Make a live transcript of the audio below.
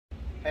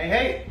Hey,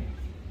 hey!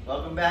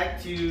 Welcome back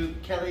to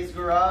Kelly's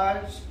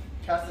Garage,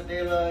 Casa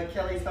de la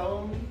Kelly's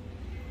home.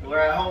 We're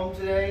at home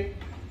today.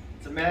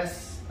 It's a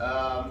mess,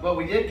 but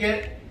we did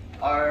get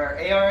our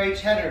ARH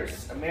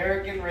headers,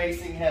 American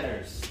Racing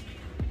headers.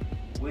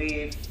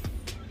 We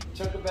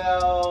took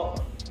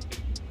about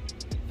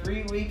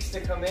 3 weeks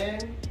to come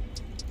in,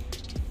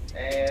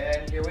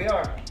 and here we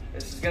are.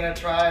 This is I'm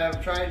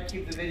trying to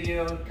keep the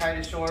video kind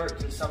of short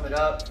to sum it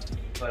up,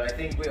 but I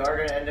think we are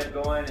gonna end up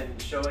going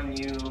and showing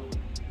you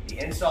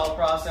the install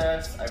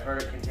process. I've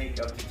heard it can take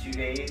up to 2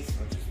 days,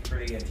 which is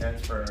pretty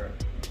intense for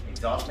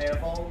exhaust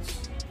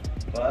manifolds,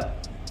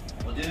 but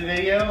we'll do the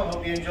video.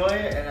 Hope you enjoy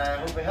it, and I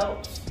hope it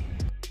helps.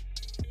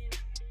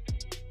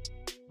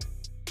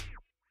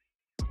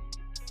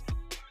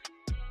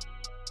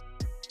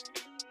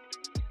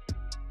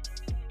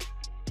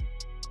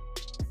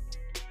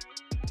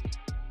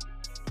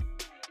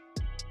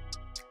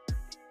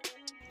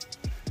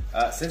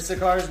 Since the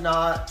car's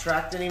not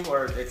tracked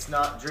anymore, it's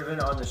not driven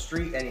on the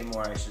street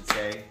anymore, I should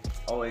say. It's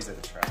always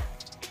at the track,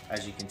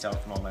 as you can tell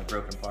from all my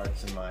broken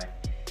parts and my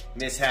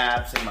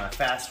mishaps and my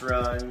fast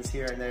runs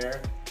here and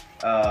there.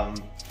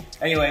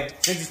 Anyway,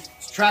 since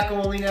it's track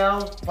only now,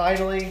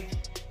 finally,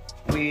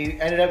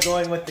 we ended up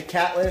going with the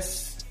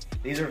catless.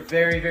 These are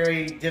very,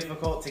 very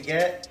difficult to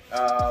get.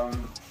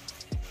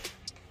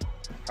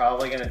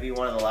 Probably gonna be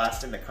one of the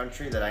last in the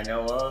country that I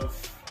know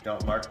of.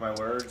 Don't mark my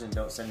words and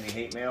don't send me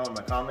hate mail in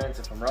my comments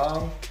if I'm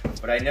wrong.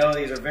 But I know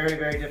these are very,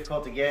 very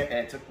difficult to get, and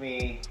it took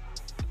me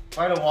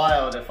quite a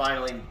while to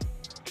finally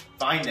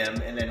find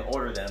them and then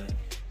order them.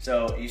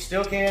 So you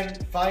still can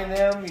find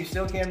them, you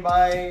still can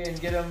buy and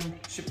get them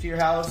shipped to your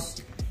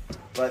house.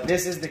 But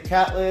this is the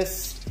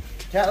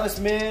catless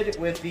mid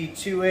with the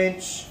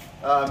 2-inch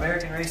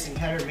American Racing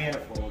header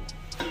manifold.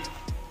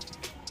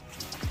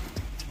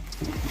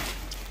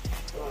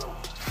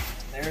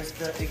 There's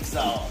the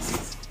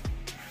exhaust.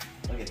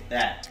 Look at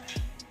that.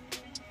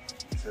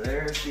 So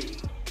there's the,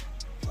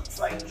 looks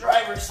like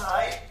driver's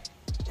side.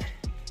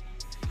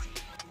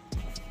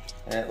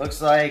 And it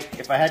looks like,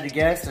 if I had to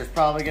guess, there's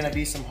probably gonna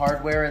be some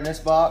hardware in this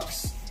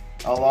box,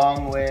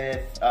 along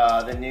with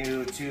the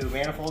new 2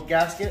 manifold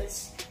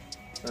gaskets.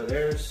 So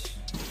there's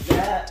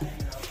that.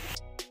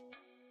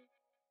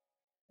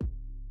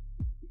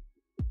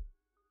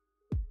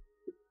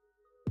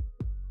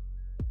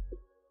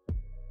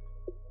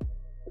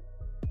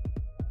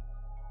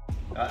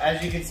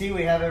 As you can see,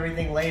 we have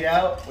everything laid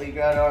out. We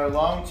got our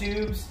long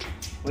tubes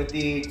with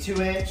the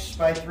 2-inch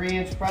by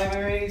 3-inch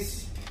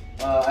primaries.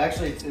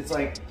 Actually, it's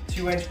like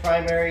 2-inch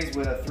primaries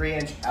with a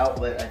 3-inch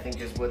outlet, I think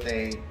is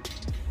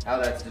how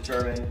that's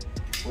determined.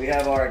 We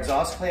have our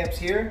exhaust clamps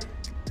here.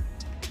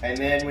 And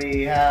then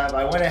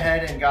I went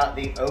ahead and got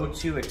the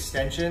O2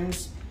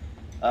 extensions.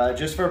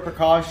 Just for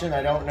precaution,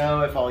 I don't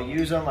know if I'll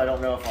use them, I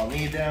don't know if I'll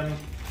need them,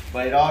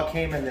 but it all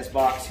came in this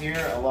box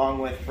here along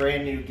with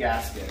brand new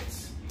gaskets.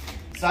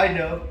 Side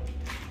note,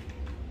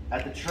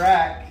 at the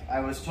track, I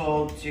was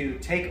told to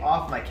take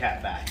off my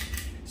cat back.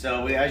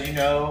 So as you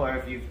know, or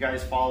if you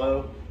guys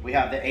follow, we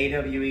have the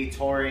AWE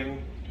Touring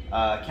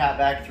cat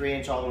back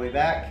 3-inch all the way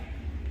back.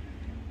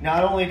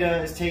 Not only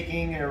does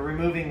taking or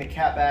removing the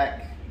cat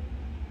back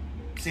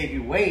save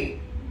you weight,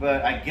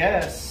 but I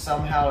guess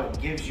somehow it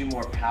gives you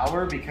more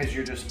power because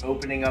you're just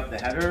opening up the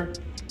header,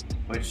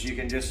 which you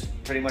can just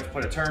pretty much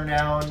put a turn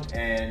down,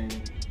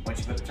 and once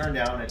you put the turn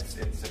down, it's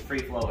free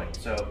flowing.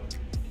 So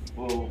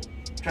we'll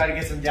try to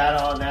get some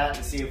data on that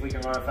to see if we can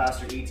run a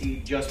faster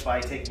ET just by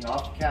taking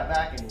off the cat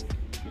back and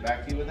get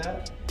back to you with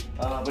that.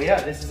 But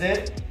yeah, this is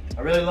it.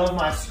 I really love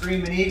my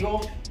Screaming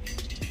Eagle.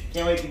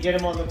 Can't wait to get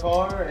him on the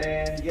car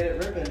and get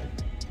it ripping.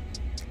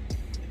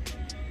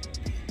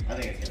 I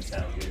think it's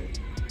gonna sound good.